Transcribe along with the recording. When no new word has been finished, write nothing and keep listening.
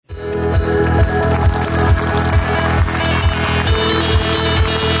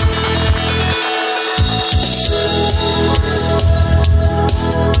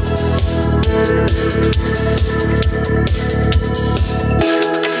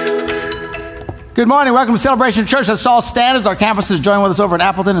Good morning. Welcome to Celebration Church. Let's all stand as our campuses join with us over in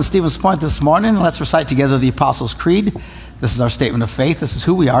Appleton and Stevens Point this morning. Let's recite together the Apostles' Creed. This is our statement of faith. This is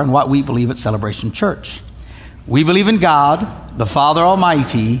who we are and what we believe at Celebration Church. We believe in God, the Father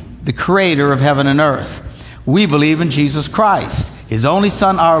Almighty, the creator of heaven and earth. We believe in Jesus Christ, his only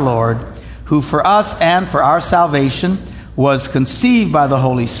Son, our Lord, who for us and for our salvation was conceived by the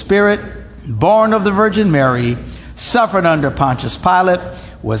Holy Spirit, born of the Virgin Mary, suffered under Pontius Pilate,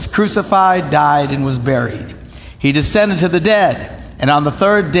 was crucified, died, and was buried. He descended to the dead, and on the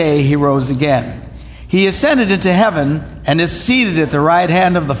third day he rose again. He ascended into heaven and is seated at the right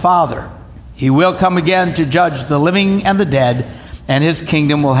hand of the Father. He will come again to judge the living and the dead, and his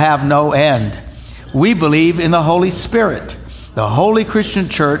kingdom will have no end. We believe in the Holy Spirit, the holy Christian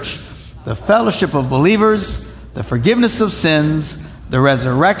church, the fellowship of believers, the forgiveness of sins, the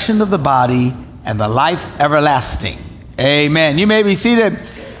resurrection of the body, and the life everlasting. Amen. You may be seated.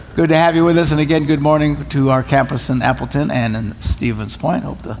 Good to have you with us. And again, good morning to our campus in Appleton and in Stevens Point.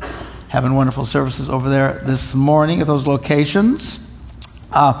 Hope to having wonderful services over there this morning at those locations.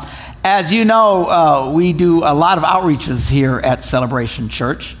 As you know, we do a lot of outreaches here at Celebration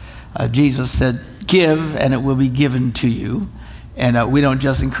Church. Jesus said, give and it will be given to you. And we don't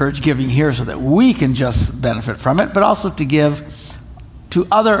just encourage giving here so that we can just benefit from it, but also to give to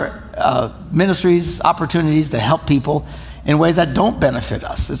other ministries, opportunities to help people in ways that don't benefit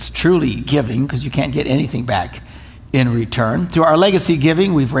us. It's truly giving because you can't get anything back in return. Through our legacy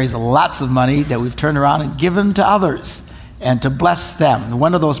giving, we've raised lots of money that we've turned around and given to others and to bless them.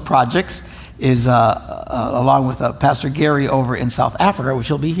 One of those projects is along with Pastor Gary over in South Africa, which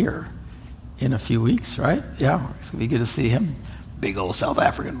he'll be here in a few weeks, right? Yeah, it's going to be good to see him. Big old South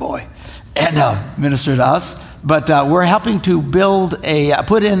African boy, and minister to us. But we're helping to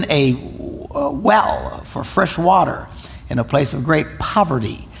put in a well for fresh water in a place of great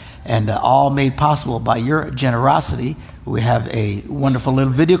poverty, and all made possible by your generosity. We have a wonderful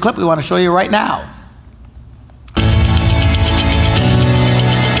little video clip we want to show you right now.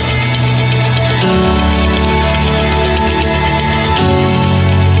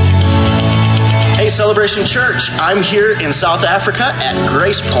 Celebration Church. I'm here in South Africa at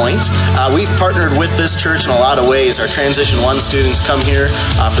Grace Point. We've partnered with this church in a lot of ways. Our Transition 1 students come here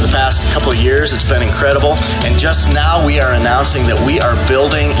for the past couple of years. It's been incredible. And just now we are announcing that we are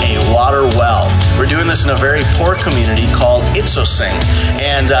building a water well. We're doing this in a very poor community called Itsosing.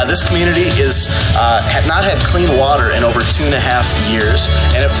 And this community had not had clean water in over 2.5 years.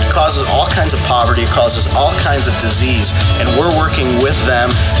 And it causes all kinds of poverty. It causes all kinds of disease. And we're working with them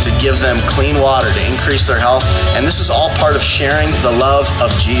to give them clean water, to increase their health, and this is all part of sharing the love of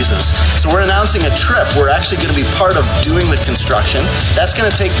Jesus. So we're announcing a trip. We're actually going to be part of doing the construction. That's going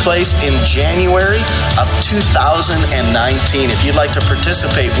to take place in January of 2019. If you'd like to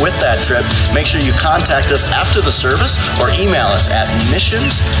participate with that trip, make sure you contact us after the service or email us at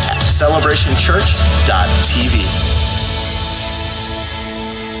missions@celebrationchurch.tv.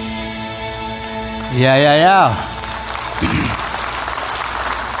 Yeah.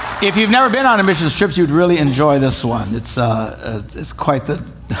 If you've never been on a missions trip, you'd really enjoy this one. It's quite the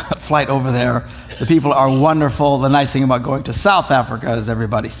flight over there. The people are wonderful. The nice thing about going to South Africa is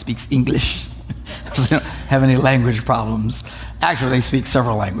everybody speaks English. So they don't have any language problems. Actually, they speak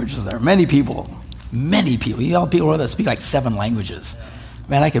several languages there. Many people. You know, people that speak like 7 languages.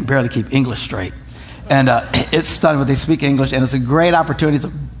 Man, I can barely keep English straight. And it's stunning, but they speak English, and it's a great opportunity. It's a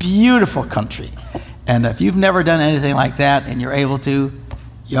beautiful country. And if you've never done anything like that and you're able to,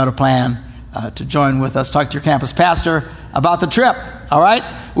 you ought to plan to join with us. Talk to your campus pastor about the trip, all right?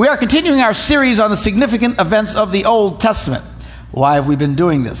 We are continuing our series on the significant events of the Old Testament. Why have we been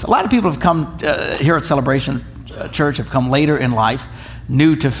doing this? A lot of people have come here at Celebration Church, have come later in life,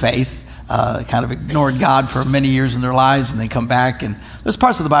 new to faith, kind of ignored God for many years in their lives, and they come back, and there's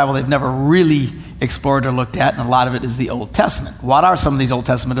parts of the Bible they've never really explored or looked at, and a lot of it is the Old Testament. What are some of these Old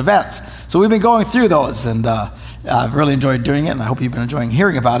Testament events? So we've been going through those, and I've really enjoyed doing it, and I hope you've been enjoying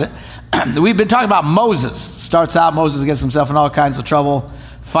hearing about it. We've been talking about Moses. Starts out, Moses gets himself in all kinds of trouble.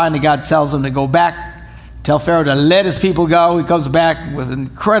 Finally, God tells him to go back, tell Pharaoh to let his people go. He comes back with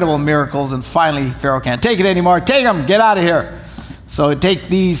incredible miracles, and finally, Pharaoh can't take it anymore. Take them, get out of here. So take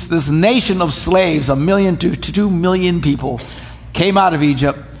this nation of slaves, 1 million to 2 million people, came out of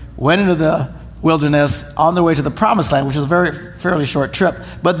Egypt, went into the wilderness on their way to the promised land, which was a fairly short trip.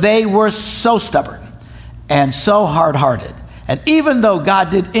 But they were so stubborn and so hard-hearted. And even though God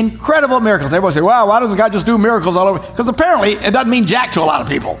did incredible miracles, everybody say, wow, why doesn't God just do miracles all over? Because apparently it doesn't mean jack to a lot of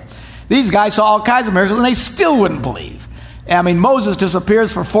people. These guys saw all kinds of miracles and they still wouldn't believe. I mean, Moses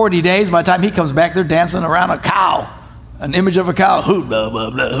disappears for 40 days. By the time he comes back, they're dancing around a cow. an image of a cow, blah, blah,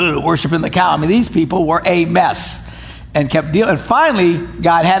 blah, worshiping the cow. I mean, these people were a mess and kept dealing. And finally,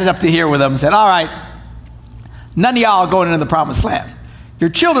 God had it up to here with them and said, all right, none of y'all are going into the promised land. Your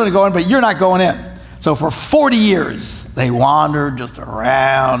children are going, but you're not going in. So for 40 years, they wandered just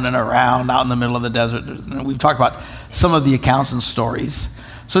around and around out in the middle of the desert. We've talked about some of the accounts and stories.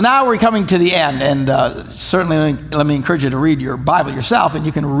 So now we're coming to the end, and certainly let me encourage you to read your Bible yourself, and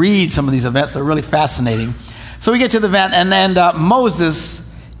you can read some of these events. They're really fascinating. So we get to the event, and then Moses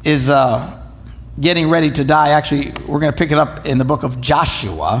is getting ready to die. Actually, we're going to pick it up in the book of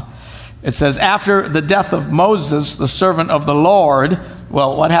Joshua. It says, after the death of Moses, the servant of the Lord,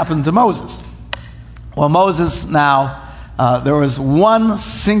 well, what happened to Moses? Well, Moses now, there was one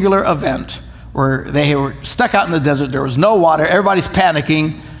singular event where they were stuck out in the desert. There was no water. Everybody's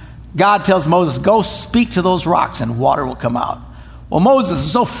panicking. God tells Moses, go speak to those rocks and water will come out. Well, Moses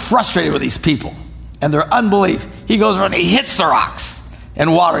is so frustrated with these people and their unbelief. He goes around and he hits the rocks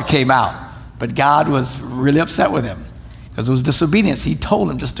and water came out. But God was really upset with him because it was disobedience. He told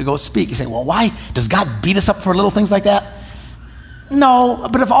him just to go speak. He said, well, why? Does God beat us up for little things like that? No,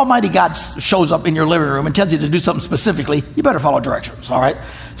 but if Almighty God shows up in your living room and tells you to do something specifically, you better follow directions, all right?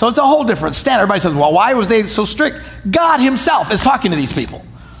 So it's a whole different standard. Everybody says, well, why was they so strict? God himself is talking to these people.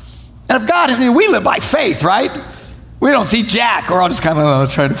 And if God, we live by faith, right? We don't see Jack. We're all just kind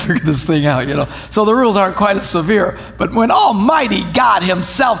of trying to figure this thing out, you know. So the rules aren't quite as severe. But when Almighty God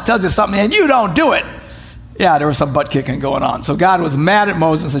himself tells you something and you don't do it, yeah, there was some butt kicking going on. So God was mad at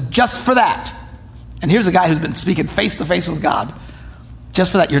Moses and said, just for that. And here's a guy who's been speaking face to face with God.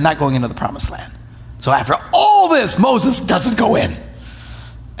 Just for that, you're not going into the promised land. So after all this, Moses doesn't go in.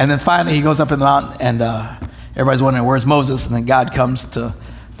 And then finally, he goes up in the mountain, and everybody's wondering, where's Moses? And then God comes to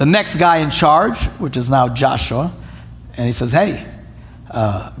the next guy in charge, which is now Joshua. And he says, hey,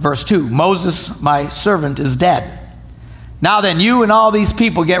 verse 2, Moses, my servant, is dead. Now then, you and all these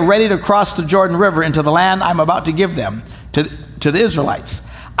people get ready to cross the Jordan River into the land I'm about to give them, to the Israelites.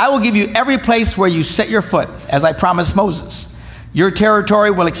 I will give you every place where you set your foot, as I promised Moses. Your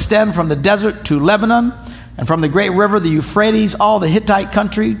territory will extend from the desert to Lebanon, and from the great river, the Euphrates, all the Hittite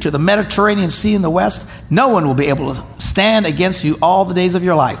country, to the Mediterranean Sea in the west. No one will be able to stand against you all the days of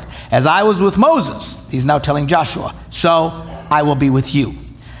your life. As I was with Moses, he's now telling Joshua, so I will be with you.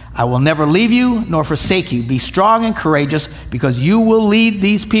 I will never leave you nor forsake you. Be strong and courageous, because you will lead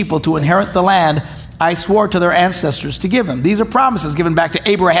these people to inherit the land I swore to their ancestors to give them. These are promises given back to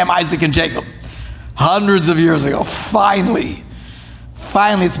Abraham, Isaac, and Jacob hundreds of years ago. Finally,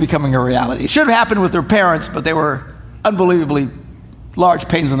 it's becoming a reality. It should have happened with their parents, but they were unbelievably large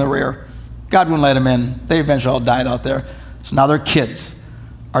pains in the rear. God wouldn't let them in. They eventually all died out there. So now their kids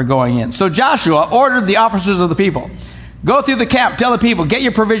are going in. So Joshua ordered the officers of the people, go through the camp, tell the people, get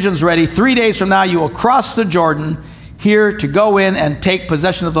your provisions ready. 3 days from now, you will cross the Jordan here to go in and take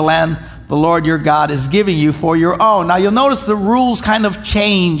possession of the land the Lord your God is giving you for your own. Now you'll notice the rules kind of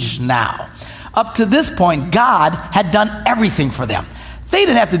changed now. Up to this point, God had done everything for them. They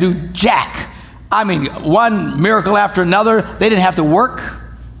didn't have to do jack. I mean, one miracle after another. They didn't have to work.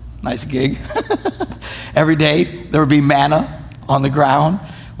 Nice gig. Every day there would be manna on the ground.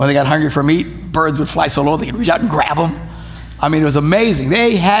 When they got hungry for meat, birds would fly so low they could reach out and grab them. I mean, it was amazing.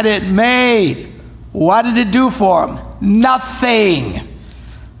 They had it made. What did it do for them? Nothing.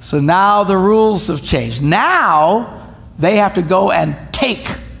 So now the rules have changed. Now they have to go and take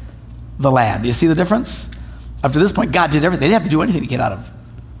the land. Do you see the difference? Up to this point, God did everything. They didn't have to do anything to get out of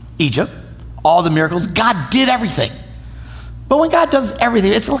Egypt. All the miracles, God did everything. But when God does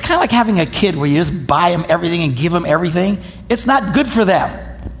everything, it's kind of like having a kid where you just buy them everything and give them everything. It's not good for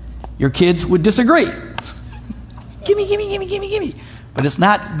them. Your kids would disagree. Gimme. But it's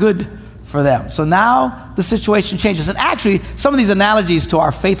not good for them. So now the situation changes. And actually, some of these analogies to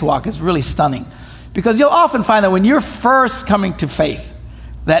our faith walk is really stunning. Because you'll often find that when you're first coming to faith,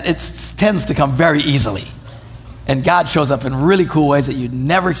 that it tends to come very easily. And God shows up in really cool ways that you'd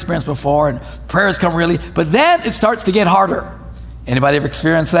never experienced before, and prayers come really, but then it starts to get harder. Anybody ever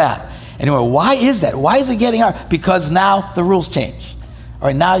experienced that? Anyway, why is that? Why is it getting hard? Because now the rules change. All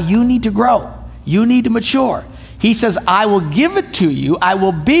right, now you need to grow. You need to mature. He says, I will give it to you. I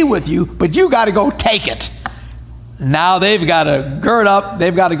will be with you, but you got to go take it. Now they've got to gird up.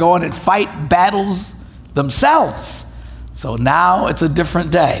 They've got to go in and fight battles themselves. So now it's a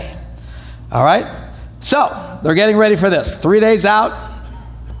different day. All right? So they're getting ready for this. 3 days out.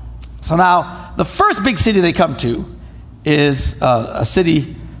 So now the first big city they come to is a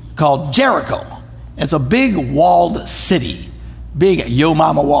city called Jericho. It's a big walled city. Big yo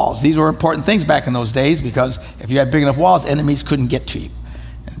mama walls. These were important things back in those days because if you had big enough walls, enemies couldn't get to you.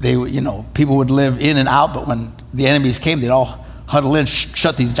 people would live in and out, but when the enemies came, they'd all huddle in,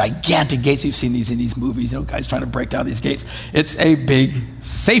 shut these gigantic gates. You've seen these in these movies, guys trying to break down these gates. It's a big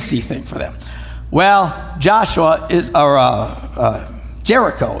safety thing for them. Well, Jericho is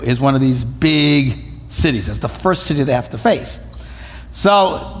one of these big cities. It's the first city they have to face.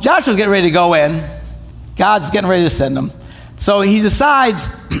 So Joshua's getting ready to go in. God's getting ready to send them. So he decides,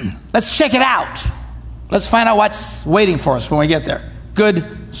 let's check it out. Let's find out what's waiting for us when we get there.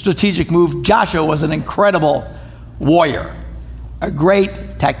 Good strategic move. Joshua was an incredible warrior, a great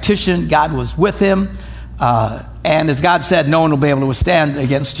tactician. God was with him. And as God said, no one will be able to withstand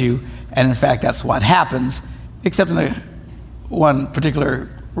against you. And in fact, that's what happens, except in one particular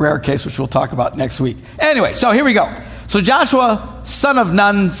rare case, which we'll talk about next week. Anyway, so here we go. So Joshua, son of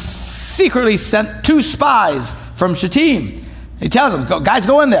Nun, secretly sent 2 spies from Shittim. He tells them, guys,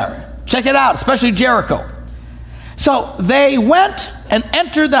 go in there. Check it out, especially Jericho. So they went and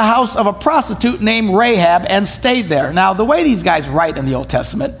entered the house of a prostitute named Rahab and stayed there. Now, the way these guys write in the Old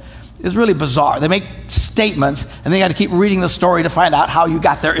Testament is really bizarre. They make statements, and they got to keep reading the story to find out how you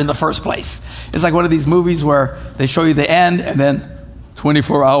got there in the first place. It's like one of these movies where they show you the end, and then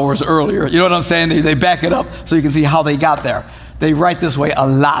 24 hours earlier, you know what I'm saying? They back it up so you can see how they got there. They write this way a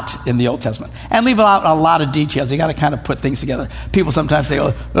lot in the Old Testament and leave out a lot of details. They got to kind of put things together. People sometimes say,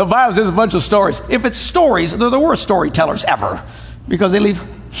 oh, the Bible is a bunch of stories. If it's stories, they're the worst storytellers ever because they leave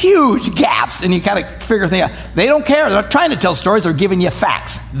huge gaps and you kind of figure things out. They don't care. They're not trying to tell stories. They're giving you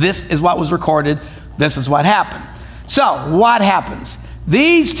facts. This is what was recorded. This is what happened. So what happens?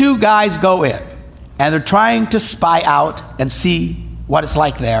 These 2 guys go in and they're trying to spy out and see what it's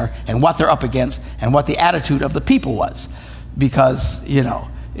like there and what they're up against and what the attitude of the people was. Because,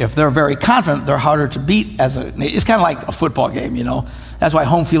 if they're very confident, they're harder to beat it's kind of like a football game, That's why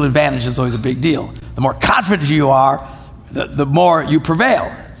home field advantage is always a big deal. The more confident you are, the more you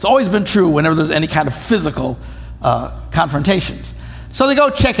prevail. It's always been true whenever there's any kind of physical confrontations. So they go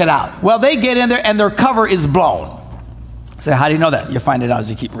check it out. Well, they get in there and their cover is blown. So how do you know that? You find it out as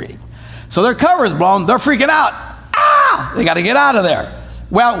you keep reading. So their cover is blown. They're freaking out. They got to get out of there.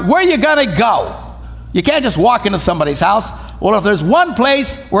 Well, where are you going to go? You can't just walk into somebody's house. Well, if there's one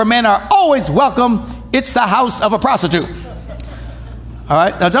place where men are always welcome, it's the house of a prostitute. All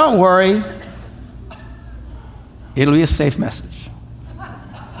right? Now, don't worry. It'll be a safe message.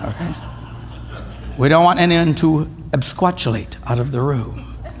 Okay? We don't want anyone to absquatulate out of the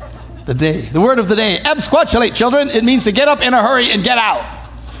room. The word of the day, absquatulate, children. It means to get up in a hurry and get out.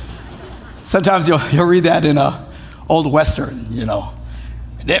 Sometimes you'll read that in a old Western,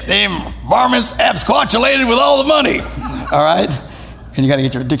 Them varmints absquatulated with all the money. All right? And you got to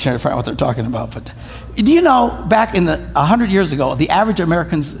get your dictionary to find out what they're talking about. But do you know, back in 100 years ago, the average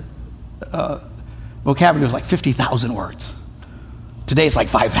American's vocabulary was like 50,000 words. Today it's like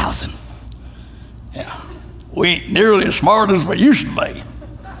 5,000. Yeah. We ain't nearly as smart as we used to be.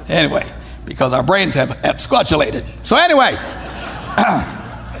 Anyway, because our brains have absquatulated. So anyway,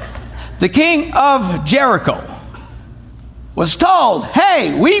 the king of Jericho was told,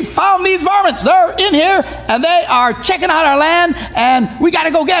 hey, we found these varmints. They're in here, and they are checking out our land, and we got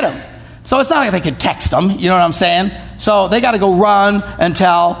to go get them. So it's not like they can text them, you know what I'm saying? So they got to go run and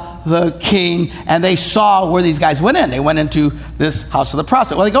tell the king, and they saw where these guys went in. They went into this house of the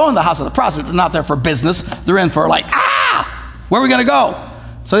prostitute. Well, they go in the house of the prostitute. They're not there for business. They're in for where are we going to go?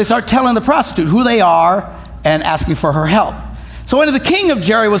 So they start telling the prostitute who they are and asking for her help. So when the king of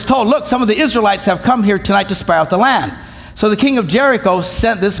Jericho was told, look, some of the Israelites have come here tonight to spy out the land. So the king of Jericho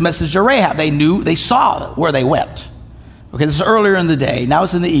sent this message to Rahab. They saw where they went. Okay, this is earlier in the day. Now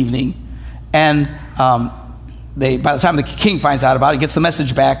it's in the evening. And by the time the king finds out about it, he gets the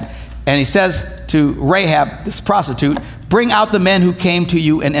message back. And he says to Rahab, this prostitute, bring out the men who came to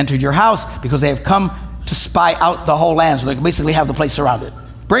you and entered your house because they have come to spy out the whole land. So they can basically have the place surrounded.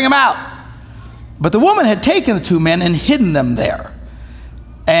 Bring them out. But the woman had taken the 2 men and hidden them there.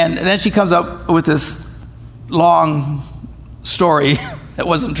 And then she comes up with this long story that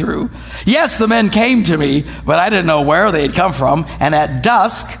wasn't true. Yes, the men came to me, but I didn't know where they had come from. And at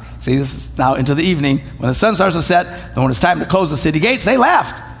dusk, see, this is now into the evening, when the sun starts to set, and when it's time to close the city gates, they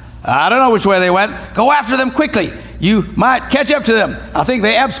left. I don't know which way they went. Go after them quickly. You might catch up to them. I think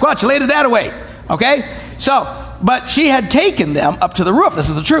they absquatulated that away. Okay? But she had taken them up to the roof, this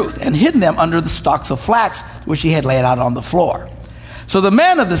is the truth, and hidden them under the stalks of flax, which she had laid out on the floor. So the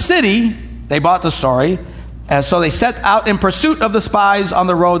men of the city, they bought the story, and so they set out in pursuit of the spies on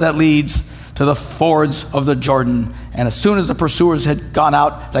the road that leads to the fords of the Jordan. And as soon as the pursuers had gone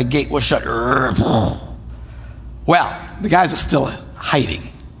out, the gate was shut. Well, the guys are still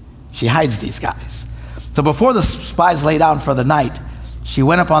hiding. She hides these guys. So before the spies lay down for the night, she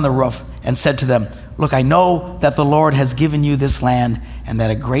went up on the roof and said to them, "Look, I know that the Lord has given you this land and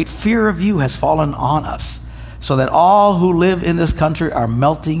that a great fear of you has fallen on us, so that all who live in this country are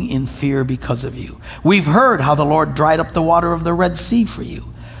melting in fear because of you. We've heard how the Lord dried up the water of the Red Sea for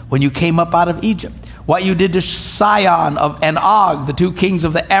you when you came up out of Egypt, what you did to Sihon and Og, the two kings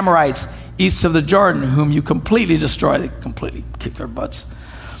of the Amorites east of the Jordan, whom you completely destroyed." They completely kicked their butts.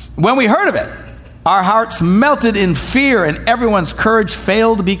 "When we heard of it, our hearts melted in fear, and everyone's courage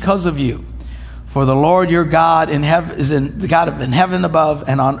failed because of you. For the Lord your God is the God in heaven above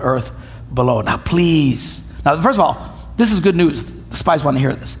and on earth below." Now, please. Now, first of all, this is good news. The spies want to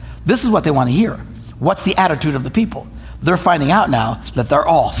hear this. This is what they want to hear. What's the attitude of the people? They're finding out now that they're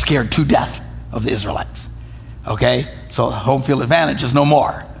all scared to death of the Israelites. Okay? So home field advantage is no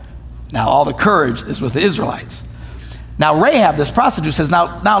more. Now all the courage is with the Israelites. Now Rahab, this prostitute, says,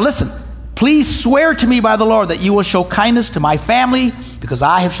 now listen, please swear to me by the Lord that you will show kindness to my family because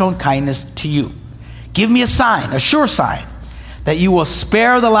I have shown kindness to you. Give me a sign, a sure sign, that you will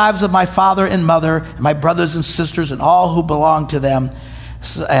spare the lives of my father and mother and my brothers and sisters and all who belong to them,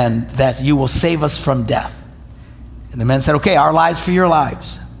 and that you will save us from death. And the men said, okay, our lives for your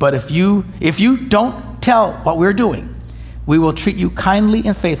lives. But if you don't tell what we're doing, we will treat you kindly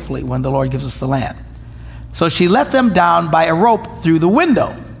and faithfully when the Lord gives us the land. So she let them down by a rope through the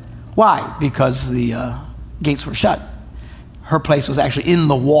window. Why? Because the gates were shut. Her place was actually in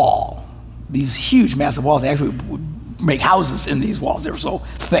the wall. These huge, massive walls, they actually would make houses in these walls. They were so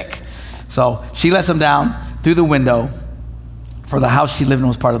thick. So she lets them down through the window, for the house she lived in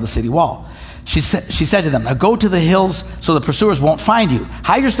was part of the city wall. She said to them, now go to the hills so the pursuers won't find you.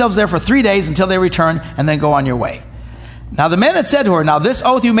 Hide yourselves there for 3 days until they return, and then go on your way. Now the men had said to her, now this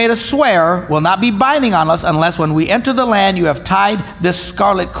oath you made us swear will not be binding on us unless when we enter the land you have tied this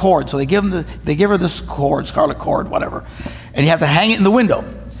scarlet cord. So they give her this cord, scarlet cord, whatever, and you have to hang it in the window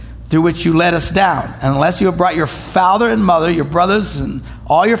through which you let us down. And unless you have brought your father and mother, your brothers, and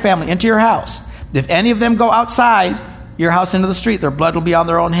all your family into your house, if any of them go outside your house into the street, their blood will be on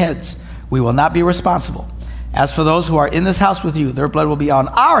their own heads. We will not be responsible. As for those who are in this house with you, their blood will be on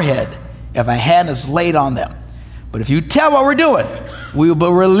our head if a hand is laid on them. But if you tell what we're doing, we will be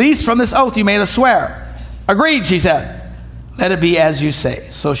released from this oath you made us swear. Agreed, she said. Let it be as you say.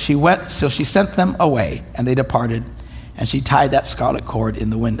 So she sent them away, and they departed, and she tied that scarlet cord in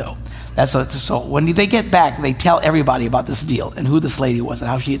the window. So when they get back, they tell everybody about this deal and who this lady was and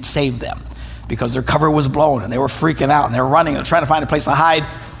how she had saved them, because their cover was blown and they were freaking out and they were running and trying to find a place to hide.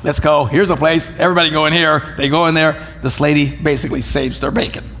 Let's go. Here's a place. Everybody go in here. They go in there. This lady basically saves their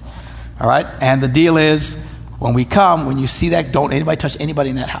bacon. All right? And the deal is, when we come, when you see that, don't anybody touch anybody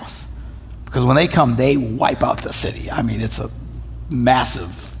in that house. Because when they come, they wipe out the city. I mean, it's a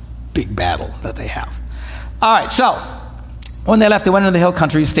massive, big battle that they have. All right, so when they left, they went into the hill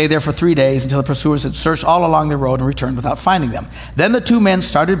country, stayed there for 3 days until the pursuers had searched all along the road and returned without finding them. Then the two men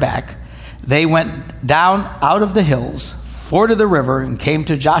started back. They went down out of the hills, forded the river, and came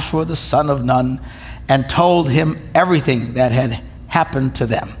to Joshua the son of Nun and told him everything that had happened to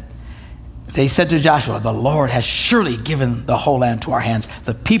them. They said to Joshua, the Lord has surely given the whole land to our hands.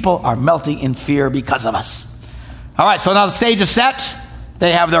 The people are melting in fear because of us. All right, so now the stage is set.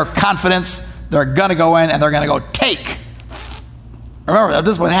 They have their confidence. They're going to go in and they're going to go take. Remember, at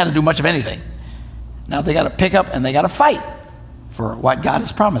this point, they hadn't to do much of anything. Now they got to pick up and they got to fight for what God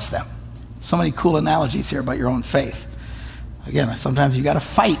has promised them. So many cool analogies here about your own faith. Again, sometimes you got to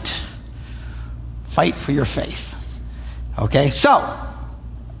fight. Fight for your faith. Okay, so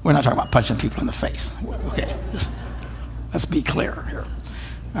we're not talking about punching people in the face. Okay, let's be clear here.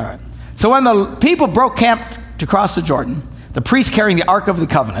 All right. So when the people broke camp to cross the Jordan, the priest carrying the Ark of the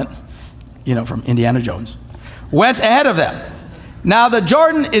Covenant, from Indiana Jones, went ahead of them. Now the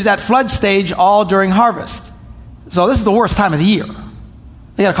Jordan is at flood stage all during harvest. So this is the worst time of the year.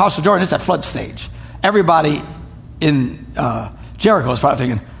 They got to cross the Jordan, it's at flood stage. Everybody in Jericho is probably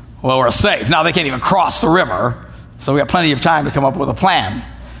thinking, well, we're safe. Now they can't even cross the river, so we got plenty of time to come up with a plan.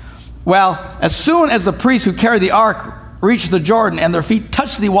 Well, as soon as the priests who carried the ark reached the Jordan and their feet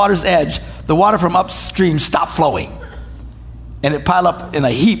touched the water's edge, the water from upstream stopped flowing. And it piled up in a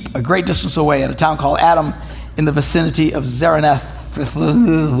heap a great distance away in a town called Adam in the vicinity of Zarenath,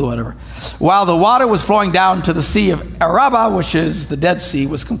 whatever. While the water was flowing down to the Sea of Arabah, which is the Dead Sea,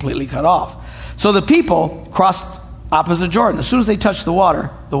 was completely cut off. So the people crossed opposite Jordan. As soon as they touched the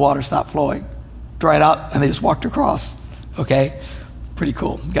water stopped flowing, dried out, and they just walked across. Okay? Pretty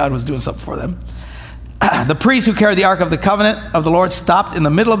cool. God was doing something for them. The priests who carried the Ark of the Covenant of the Lord stopped in the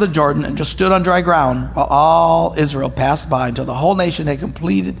middle of the Jordan and just stood on dry ground while all Israel passed by until the whole nation had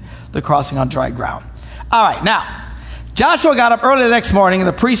completed the crossing on dry ground. All right, now, Joshua got up early the next morning, and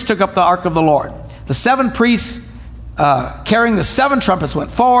the priests took up the ark of the Lord. The 7 priests carrying the 7 trumpets went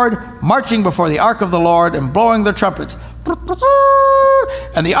forward, marching before the ark of the Lord and blowing their trumpets.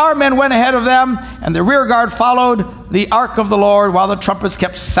 And the armed men went ahead of them, and the rear guard followed the ark of the Lord while the trumpets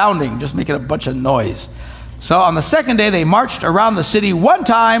kept sounding, just making a bunch of noise. So on the second day, they marched around the city one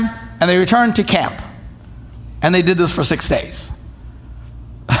time, and they returned to camp. And they did this for 6 days.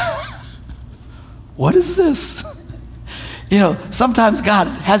 What is this? You know, sometimes God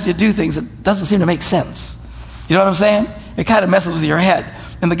has you do things that doesn't seem to make sense. You know what I'm saying? It kind of messes with your head.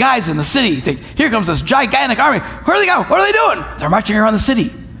 And the guys in the city think, here comes this gigantic army. Where do they go? What are they doing? They're marching around the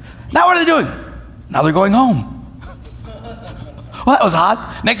city. Now what are they doing? Now they're going home. Well, that was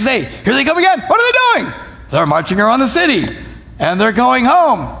odd. Next day, here they come again. What are they doing? They're marching around the city. And they're going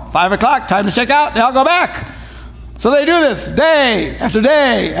home. 5 o'clock, time to check out. They all go back. So they do this day after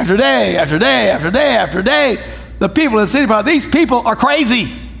day after day after day after day after day. The people in the city, these people are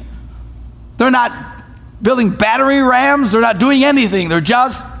crazy. They're not building battering rams. They're not doing anything. They're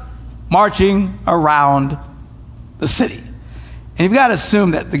just marching around the city. And you've got to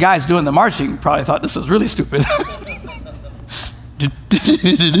assume that the guys doing the marching probably thought this was really stupid.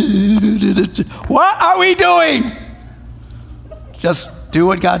 What are we doing? Just do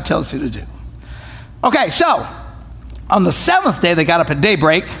what God tells you to do. Okay, so on the 7th day, they got up at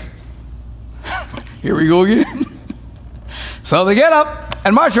daybreak. Here we go again. So they get up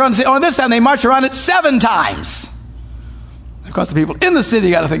and march around the city. Oh, this time they march around it 7 times. Of course, the people in the city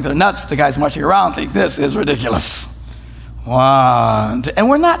got to think they're nuts. The guys marching around think this is ridiculous. 1, 2, and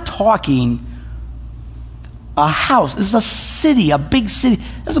we're not talking a house. This is a city, a big city.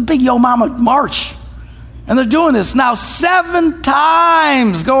 There's a big Yo Mama march. And they're doing this now 7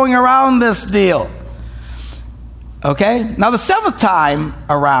 times going around this deal. Okay? Now the 7th time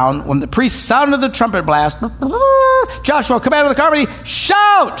around, when the priest sounded the trumpet blast, Joshua commanded the company,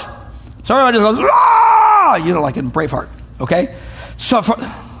 shout! So everybody just goes, ah! You know, like in Braveheart. Okay? So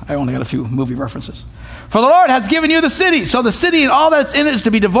I only got a few movie references. For the Lord has given you the city. So the city and all that's in it is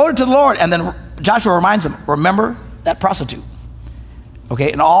to be devoted to the Lord. And then Joshua reminds them, remember that prostitute.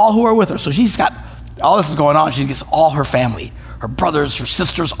 Okay? And all who are with her. So she's got, all this is going on. She gets all her family. Her brothers, her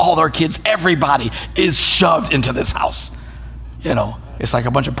sisters, all their kids, everybody is shoved into this house. You know, it's like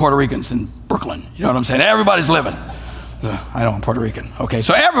a bunch of Puerto Ricans in Brooklyn. You know what I'm saying? Everybody's living. I know I'm Puerto Rican. Okay,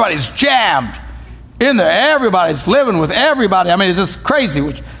 so everybody's jammed in there. Everybody's living with everybody. I mean, it's just crazy,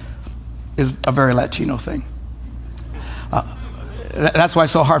 which is a very Latino thing. That's why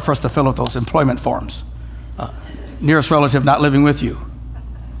it's so hard for us to fill out those employment forms. Nearest relative not living with you.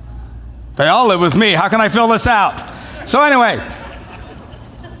 They all live with me. How can I fill this out? So anyway,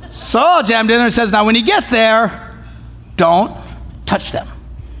 Saul jammed in there and says, now when he gets there, don't touch them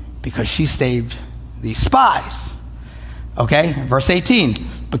because she saved these spies. Okay, verse 18.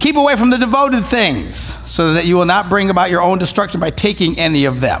 But keep away from the devoted things so that you will not bring about your own destruction by taking any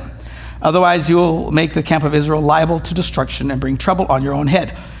of them. Otherwise, you will make the camp of Israel liable to destruction and bring trouble on your own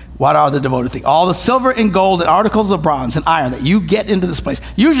head. What are the devoted things? All the silver and gold and articles of bronze and iron that you get into this place.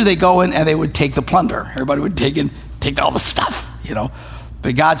 Usually they go in and they would take the plunder. Everybody would take all the stuff, you know.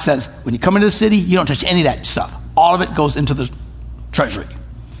 But God says, when you come into the city, you don't touch any of that stuff. All of it goes into the treasury.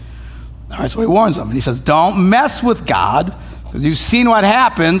 All right, so he warns them. And he says, don't mess with God, because you've seen what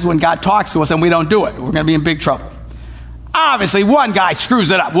happens when God talks to us and we don't do it. We're going to be in big trouble. Obviously, one guy screws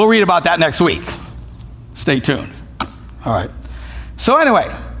it up. We'll read about that next week. Stay tuned. All right. So anyway,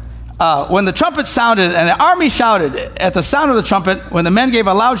 when the trumpet sounded and the army shouted, at the sound of the trumpet, when the men gave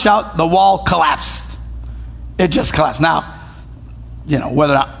a loud shout, the wall collapsed. It just collapsed. Now, you know,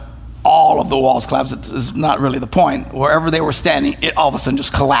 whether or not all of the walls collapsed is not really the point. Wherever they were standing, it all of a sudden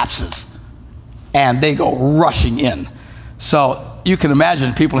just collapses. And they go rushing in. So you can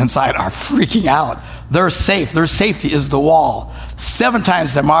imagine people inside are freaking out. They're safe. Their safety is the wall. 7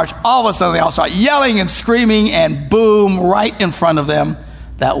 times they march. All of a sudden they all start yelling and screaming, and boom, right in front of them,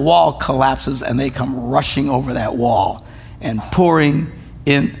 that wall collapses and they come rushing over that wall and pouring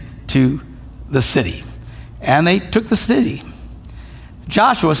into the city. And they took the city.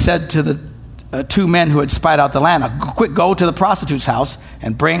 Joshua said to the 2 men who had spied out the land, quick, go to the prostitute's house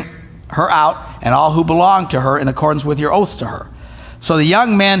and bring her out and all who belong to her in accordance with your oath to her. So the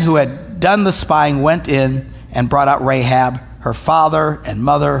young men who had done the spying went in and brought out Rahab, her father and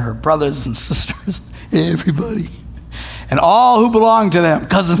mother, her brothers and sisters, everybody. And all who belonged to them,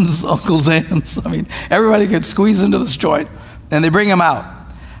 cousins, uncles, aunts. I mean, everybody could squeeze into this joint. And they bring them out.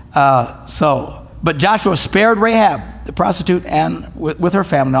 But Joshua spared Rahab, the prostitute, and with her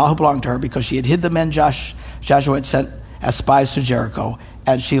family, and all who belonged to her, because she had hid the men Joshua had sent as spies to Jericho,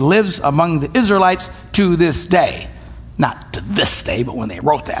 and she lives among the Israelites to this day. Not to this day, but when they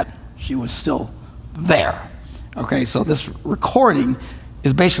wrote that, she was still there. Okay, so this recording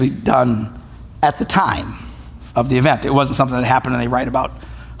is basically done at the time of the event. It wasn't something that happened and they write about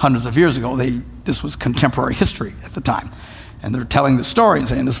hundreds of years ago. This was contemporary history at the time. And they're telling the story and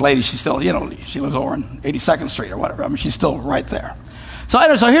saying, this lady, she's still, she lives over on 82nd Street or whatever. I mean, she's still right there. So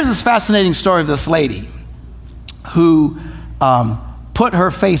here's this fascinating story of this lady who put her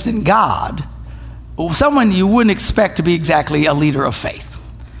faith in God, someone you wouldn't expect to be exactly a leader of faith.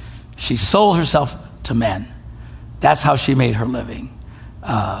 She sold herself to men. That's how she made her living.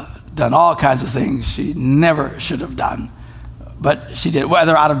 Done all kinds of things she never should have done. But she did,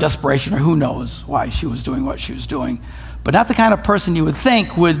 whether out of desperation or who knows why she was doing what she was doing. But not the kind of person you would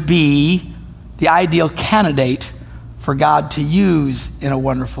think would be the ideal candidate for God to use in a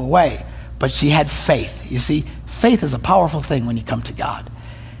wonderful way. But she had faith. You see, faith is a powerful thing when you come to God.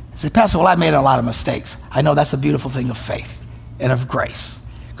 You say, Pastor, well, I made a lot of mistakes. I know that's a beautiful thing of faith and of grace.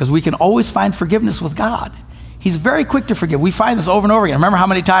 Because we can always find forgiveness with God. He's very quick to forgive. We find this over and over again. Remember how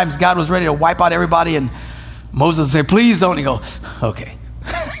many times God was ready to wipe out everybody and Moses would say, please don't. And he go, okay.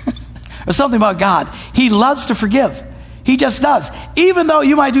 There's something about God. He loves to forgive. He just does. Even though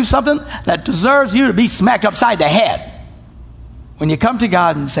you might do something that deserves you to be smacked upside the head. When you come to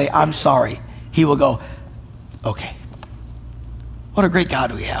God and say, I'm sorry, he will go, okay. What a great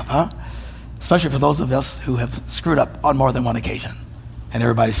God we have, huh? Especially for those of us who have screwed up on more than one occasion. And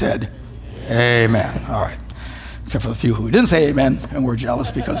everybody said, amen. All right. Except for the few who didn't say amen, and we're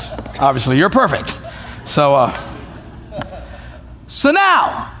jealous because obviously you're perfect. So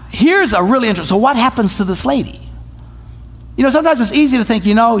now, here's a really interesting, so what happens to this lady? Sometimes it's easy to think,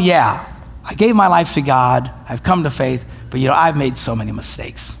 I gave my life to God, I've come to faith, but I've made so many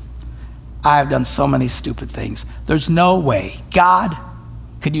mistakes. I've done so many stupid things. There's no way God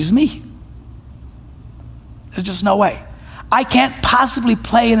could use me. There's just no way. I can't possibly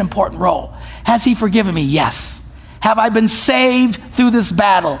play an important role. Has he forgiven me? Yes. Have I been saved through this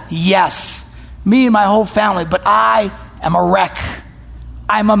battle? Yes. Me and my whole family, but I am a wreck.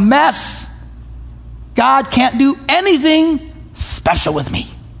 I'm a mess. God can't do anything special with me.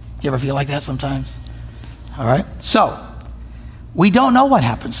 You ever feel like that sometimes? All right. So, we don't know what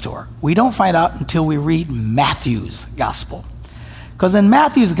happens to her. We don't find out until we read Matthew's gospel. Because in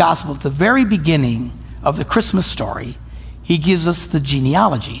Matthew's gospel, at the very beginning of the Christmas story, he gives us the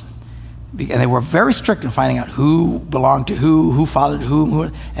genealogy. And they were very strict in finding out who belonged to who fathered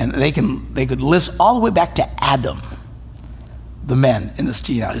who, and they could list all the way back to Adam, the men in this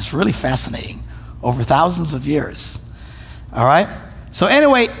genealogy. It's really fascinating, over thousands of years. All right? So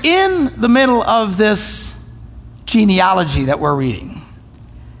anyway, in the middle of this genealogy that we're reading,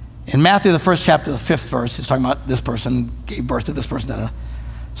 in Matthew, the first chapter, the 5th verse, he's talking about this person gave birth to this person.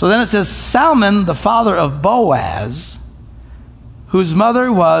 So then it says, Salmon, the father of Boaz, whose mother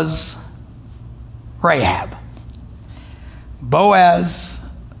was Rahab. Boaz,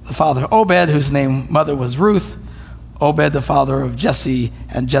 the father of Obed, whose mother was Ruth. Obed, the father of Jesse,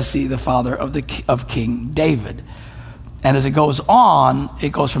 and Jesse, the father of King David. And as it goes on,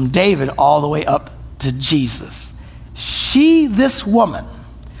 it goes from David all the way up to Jesus. This woman,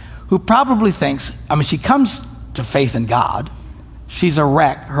 who probably thinks, she comes to faith in God. She's a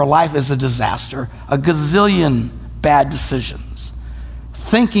wreck. Her life is a disaster. A gazillion bad decisions.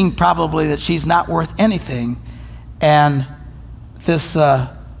 Thinking probably that she's not worth anything. And this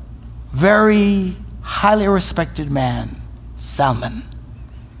very highly respected man, Salmon,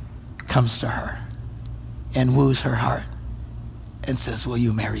 comes to her and woos her heart and says, will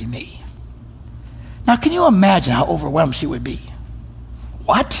you marry me? Now, can you imagine how overwhelmed she would be?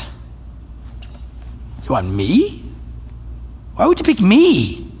 What? You want me? Why would you pick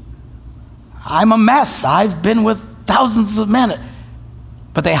me? I'm a mess. I've been with thousands of men.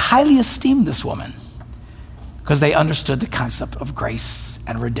 But they highly esteemed this woman because they understood the concept of grace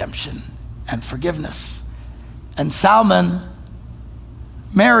and redemption and forgiveness. And Salmon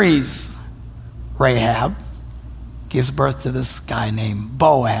marries Rahab, gives birth to this guy named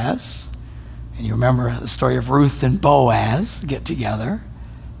Boaz. And you remember the story of Ruth and Boaz get together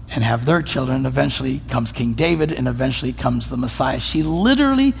and have their children. Eventually comes King David, and eventually comes the Messiah. She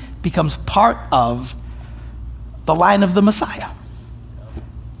literally becomes part of the line of the Messiah.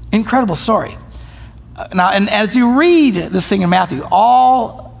 Incredible story. Now, and as you read this thing in Matthew,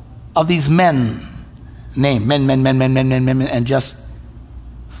 all of these men named, and just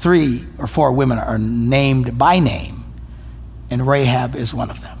 3 or 4 women are named by name, and Rahab is one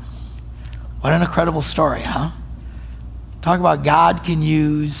of them. What an incredible story, huh? Talk about God can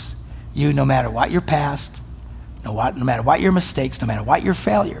use you no matter what your past, no matter what your mistakes, no matter what your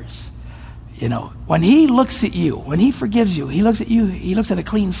failures. when he looks at you, when he forgives you, he looks at a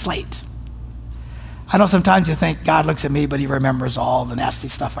clean slate. I know sometimes you think God looks at me, but he remembers all the nasty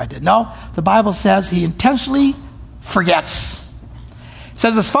stuff I did. No, the Bible says he intentionally forgets. It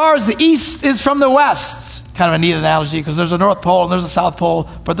says as far as the east is from the west. Kind of a neat analogy because there's a North Pole and there's a South Pole,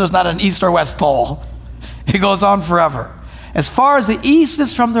 but there's not an east or west pole. It goes on forever. As far as the east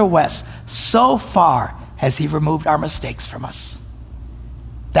is from the west, so far has he removed our mistakes from us.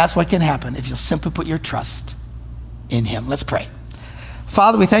 That's what can happen if you'll simply put your trust in him. Let's pray.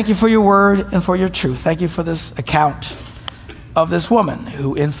 Father, we thank you for your word and for your truth. Thank you for this account of this woman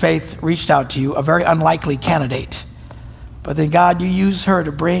who in faith reached out to you, a very unlikely candidate. But then God, you used her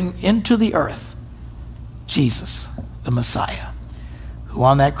to bring into the earth Jesus, the Messiah, who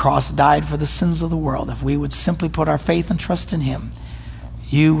on that cross died for the sins of the world. If we would simply put our faith and trust in him,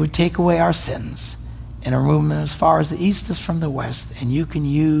 you would take away our sins and remove them as far as the east is from the west. And you can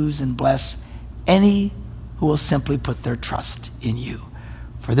use and bless any who will simply put their trust in you.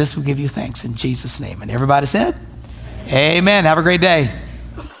 For this we give you thanks in Jesus' name. And everybody said, amen. Have a great day.